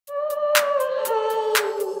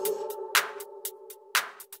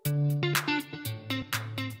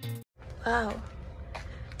Wow,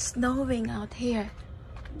 it's snowing out here.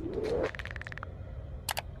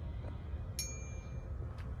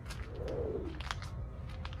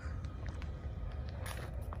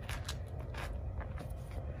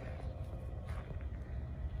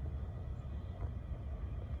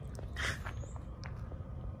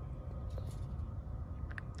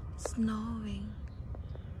 Snowing.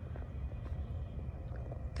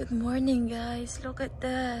 Good morning, guys. Look at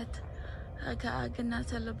that. Aga-aga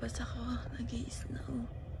nasa labas ako. Nag-i-snow.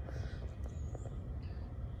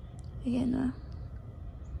 Ayan na.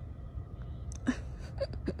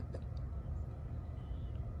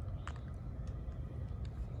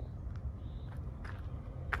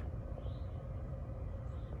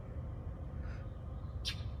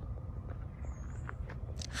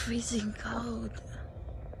 Freezing cold.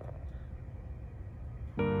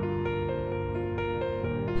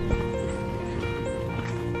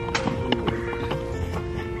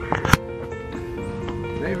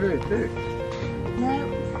 Very thick. No.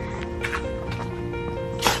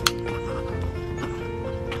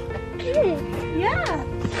 Yeah.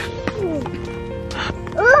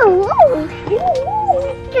 Oh,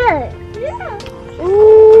 good. Yeah.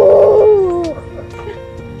 Ooh.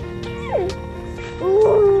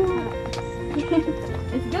 Ooh.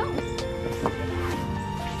 Let's go.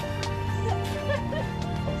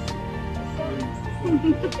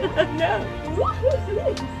 No.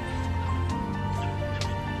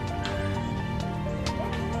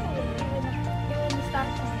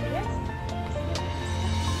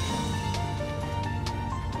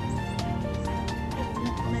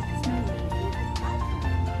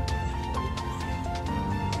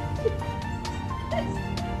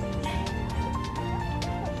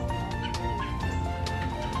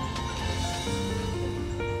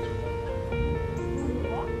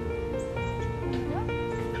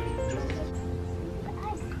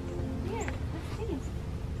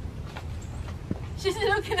 She's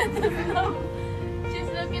looking at the snow. She's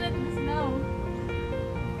looking at the snow.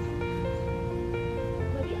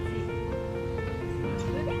 What is it?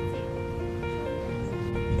 What is it?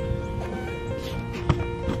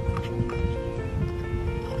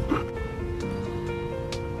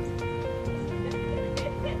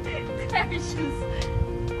 Parachutes.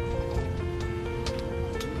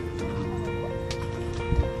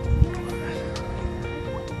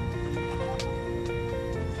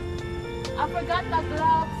 I forgot my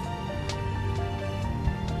gloves.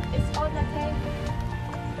 It's on the table.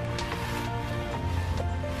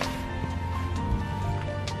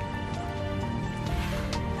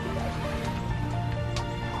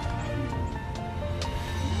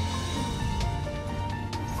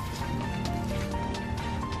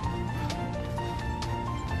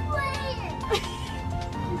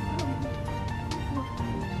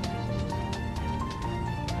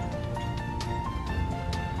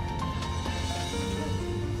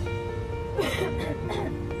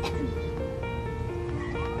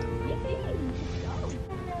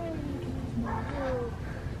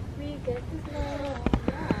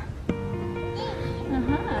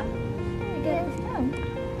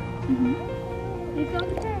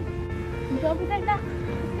 It's over there now.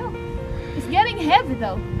 Let's go. It's getting heavy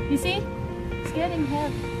though. You see? It's getting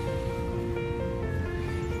heavy.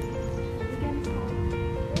 It's getting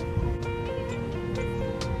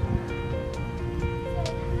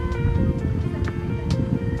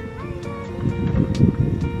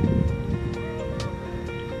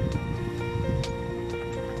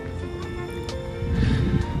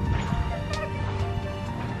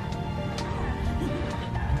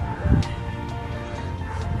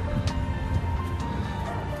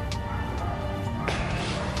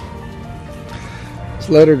Just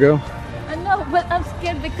let her go. I know, but I'm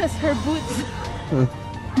scared because her boots.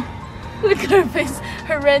 Look at her face,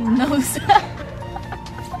 her red nose.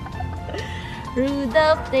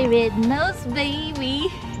 Rudolph the red-nosed baby.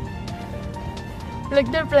 Look,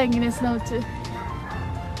 they're playing in the snow too.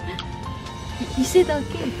 You see that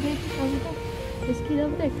kid? Over there. There's a kid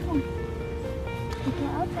over there. Come on. Let's go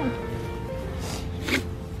outside.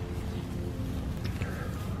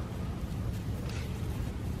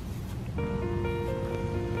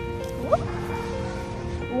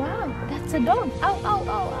 Wow, that's a dog. Ow, ow,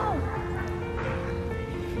 ow, ow.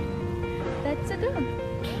 That's a dog.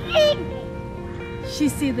 She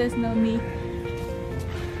see there's no me.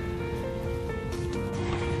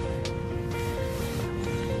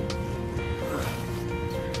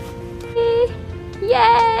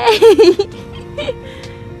 Yay!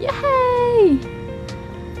 Yay!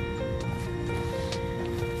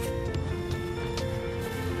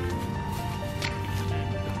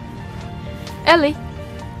 Ellie.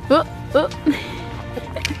 Oh, oh.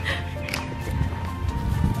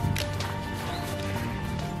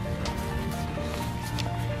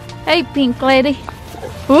 Hey, pink lady.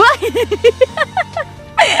 What?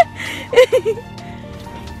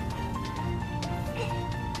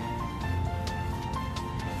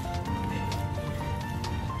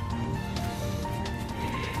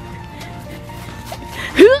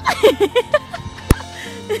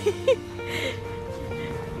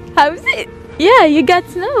 How's it? Yeah, you got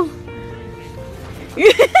snow.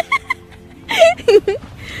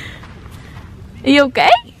 You okay?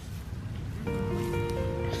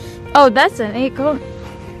 Oh, that's an acorn.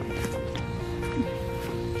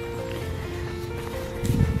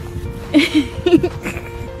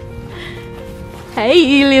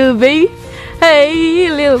 Hey, little baby. Hey,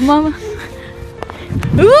 little mama.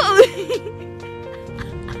 Ooh.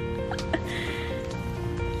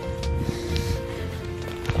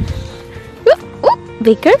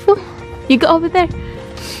 Be careful. You go over there.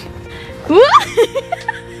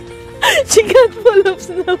 She got full of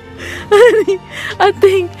snow. I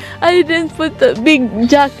think I didn't put the big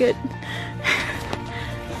jacket.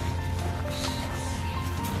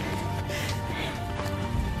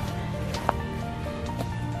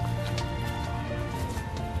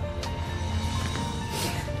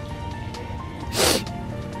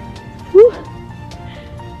 Whew.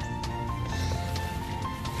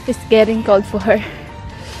 It's getting cold for her.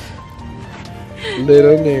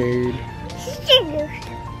 Little nerd.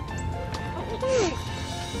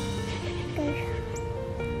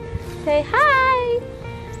 Say hi.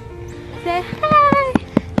 Say hi.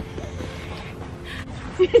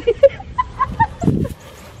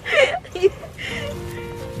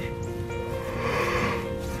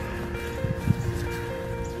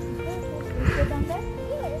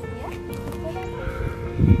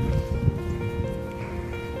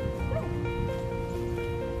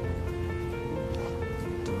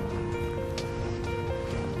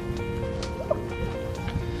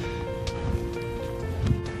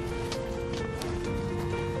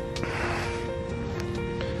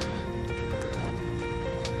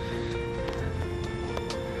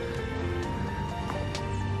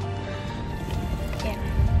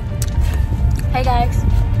 Hi guys,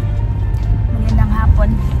 magandang hapon.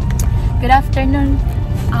 Good afternoon.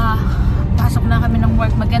 Pasok na kami ng work.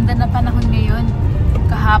 Maganda na panahon ngayon.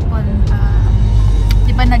 Kahapon,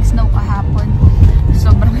 di ba nag-snow kahapon?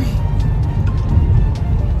 Sobrang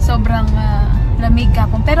lamig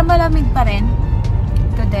kahapon. Pero malamig pa rin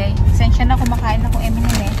today. Pasensya na kumakain ako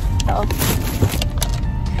M&M Ito.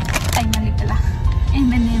 Ay, mali pala.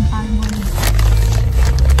 M&M almond.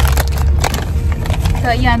 So,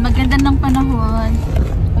 yan. Maganda ng panahon.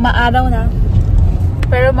 Umaaraw na.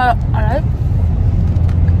 Pero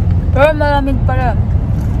malamig pa rin.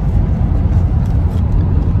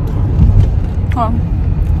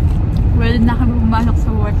 Ready na kami pumasok sa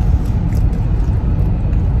work.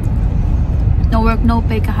 No work, no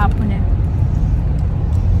pay kahapon eh.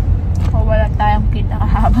 O wala tayong kita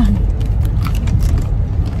kahapon.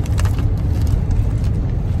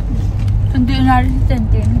 Hindi na rin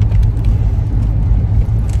tentin.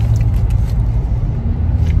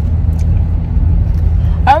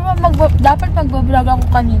 Dapat mag-vlog ako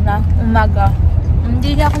kanina, umaga.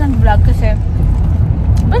 Hindi na ako nag-vlog kasi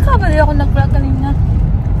may kabali ako nag-vlog kanina.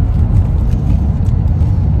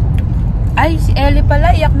 Ay, si Ellie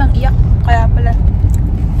pala, iyak ng iyak. Kaya pala.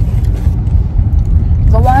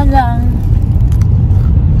 Gawa lang.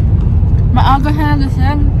 Maaga siya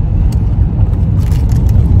nagising.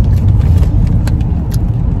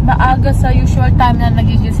 Maaga sa usual time na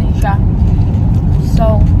nagigising siya.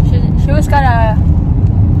 So, she was kinda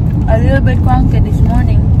a little bit cranky this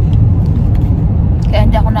morning. Kaya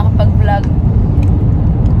hindi ako nakapag-vlog.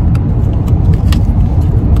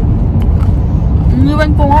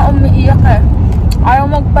 Iniwan ko nga umiiyak eh. Ayaw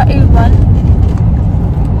magpaiwan.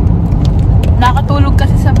 Nakatulog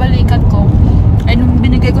kasi sa balikat ko. Ay nung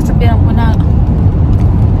binigay ko sa pinang ko na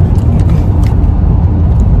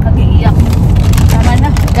nag-iiyak. Tama na.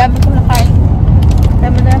 Dami ko na kain.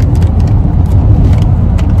 Tama na.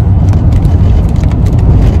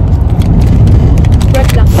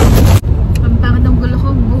 Break lang. Ang pangit ng gulo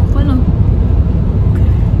ko. Buhok ko no.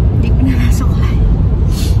 Hindi ko na nasukay.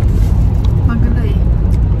 Magulo eh.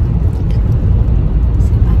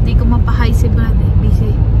 Hindi ko mapahay si Brad eh.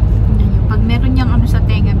 Busy. Pag meron niyang ano sa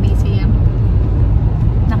tenga, busy yan.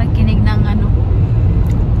 Nakikinig ng ano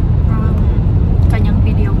kanyang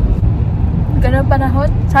video. Ganun panahon.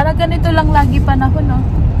 Sana ganito lang lagi panahon no.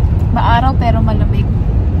 Maaraw pero malamig.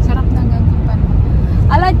 Sarap ng ganito panahon.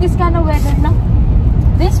 I like this kind of weather no.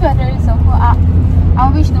 This weather is so cool. I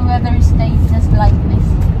wish the weather stays just like this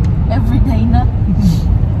every day no.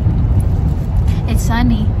 It's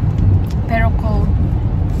sunny pero cold.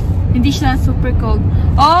 Hindi siya super cold.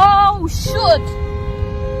 Oh, shoot!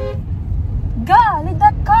 Golly,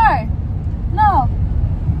 that car! No.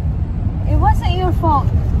 It wasn't your fault.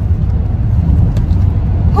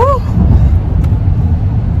 Whew!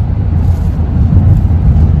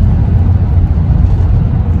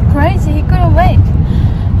 Crazy, he couldn't wait.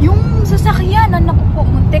 Yung sasakyan, anak ko,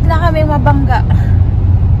 muntik na kami mabangga.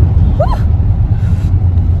 Whew!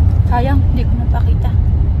 Sayang, hindi ko napakita.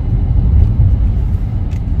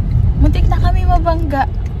 Muntik na kami mabangga.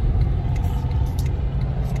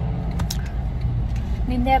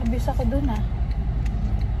 Ninervyos ako dun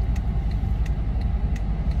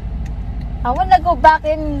I wanna go back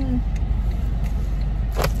in.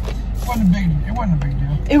 It wasn't a big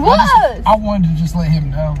deal. It was! I wanted to just let him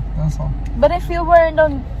know, that's all. But if you weren't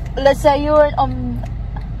on, let's say you weren't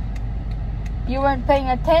paying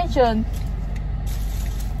attention,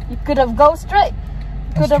 you could have go straight.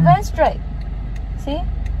 Could have went straight. See?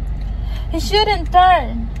 He shouldn't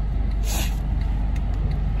turn.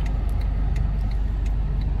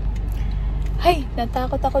 Hey,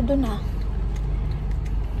 natakot ako dun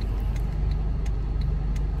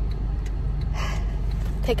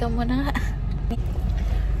Teka muna nga.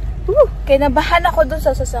 Kinabahan ako dun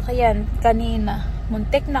sa sasakyan kanina.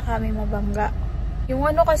 Muntik na kami mabangga. Yung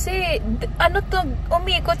ano kasi,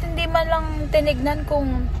 umikot, hindi man lang tinignan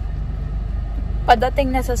kung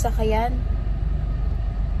padating na sasakyan.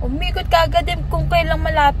 Umikot kagad din kung kailang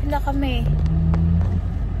malapit na kami.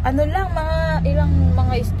 Ano lang,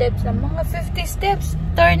 mga steps lang. Mga 50 steps.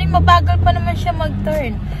 Turning, mabagal pa naman siya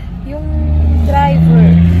mag-turn. Yung driver.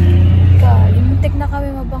 Muntik na kami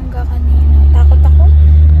mabangga kanina. Takot ako.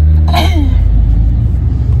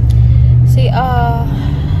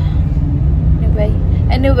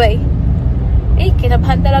 Anyway.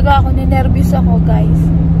 Kinabahan talaga ako. Ninervyos ako, guys.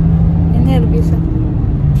 Ninervyos ako.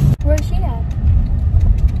 Where's she at?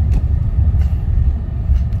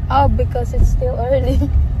 Oh, because it's still early.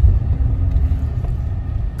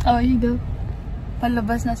 Oh, you go.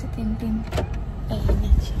 Palabas na si Tintin. Ayun na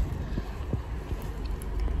siya.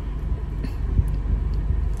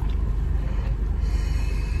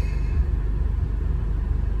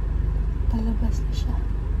 Palabas na siya.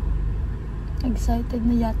 Excited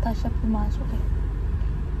na yata siya pumasok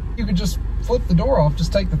You could just flip the door off,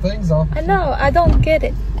 just take the things off. I know, I don't get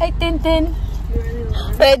it. Hey, Tintin.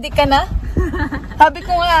 Ready ka na? Sabi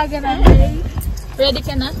ko nga ganun. Ready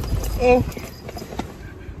ka na?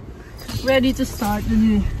 Ready to start a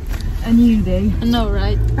new day. I know,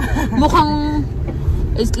 right? Mukhang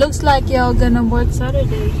it looks like you're gonna work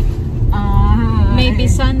Saturday. Maybe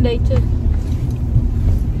Sunday too.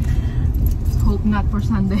 Hope not for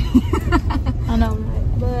Sunday. I know, right?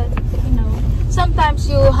 But sometimes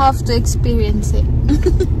you have to experience it.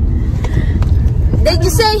 Did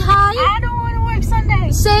you say hi? I don't want to work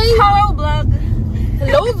Sunday. Say hello, vlog.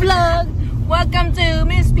 Hello, vlog. Welcome to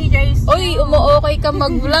Miss PJ's. Oy, umu-okay ka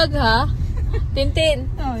mag-vlog ha? Tintin,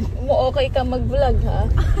 umu-okay ka mag-vlog ha?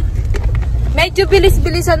 Medyo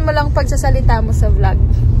bilis-bilisan mo lang pagsasalita mo sa vlog.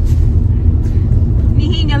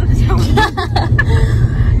 Nihingal ka sa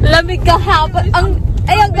Lamig ka haba. Ang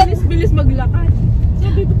bilis maglakad.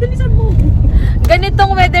 Sabi, bilisan mo.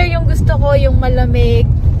 Ganitong weather yung gusto ko, yung malamig,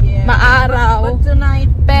 maaraw. But tonight,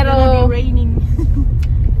 pero it's gonna be raining.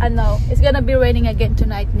 It's gonna be raining again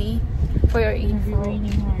tonight, ni? For your info.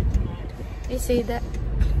 Raining hard tonight. You see that?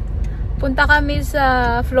 Punta kami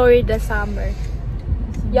sa Florida summer.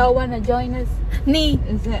 Y'all wanna join us? Ni,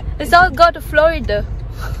 let's all go to Florida.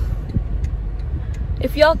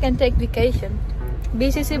 If y'all can take vacation.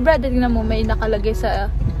 Busy si Brad, tingnan mo, may nakalagay sa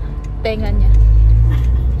tenga niya.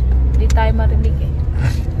 Hindi tayo marinig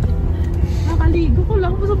Nakaligo ko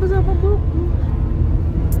lang, basa-basa pa po.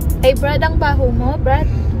 Hey Brad, ang baho mo, Brad.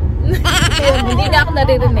 Hindi na ako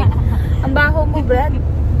naririnig. Ang baho mo, Brad.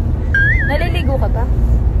 Naliligo ka ba?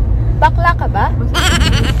 Bakla ka ba?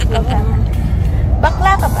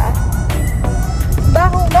 Bakla ka ba?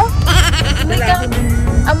 Baho mo?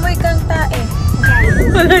 Amoy kang tae.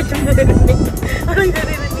 Wala kang naririnig. Wala kang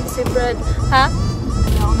naririnig si Brad. Ha?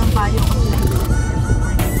 Wala ako ng payo ko sila.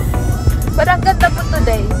 But ang ganda po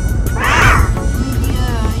today.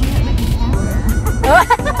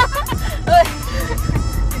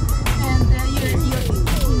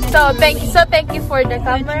 Thank you for the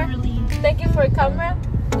camera. Thank you for camera.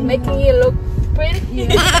 Making you look pretty.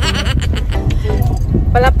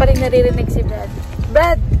 Wala pa rin naririnig si Brad.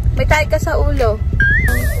 Brad, may tayo ka sa ulo.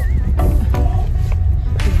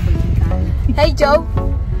 Hey Joe.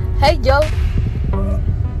 Hey Joe.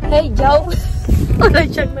 Hey Joe. Wala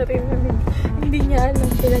siyang naririnig. Hindi niya alam.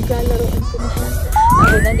 Pinaglalaroan ko na siya.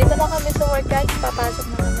 Nandito na kami sa work, guys. Papasok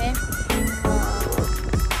na kami.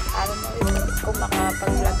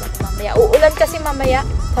 mamaya. Uulan kasi mamaya,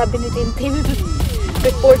 sabi ni Tintin.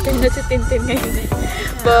 Reporter na si Tintin ngayon.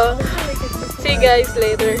 But, see you guys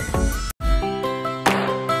later.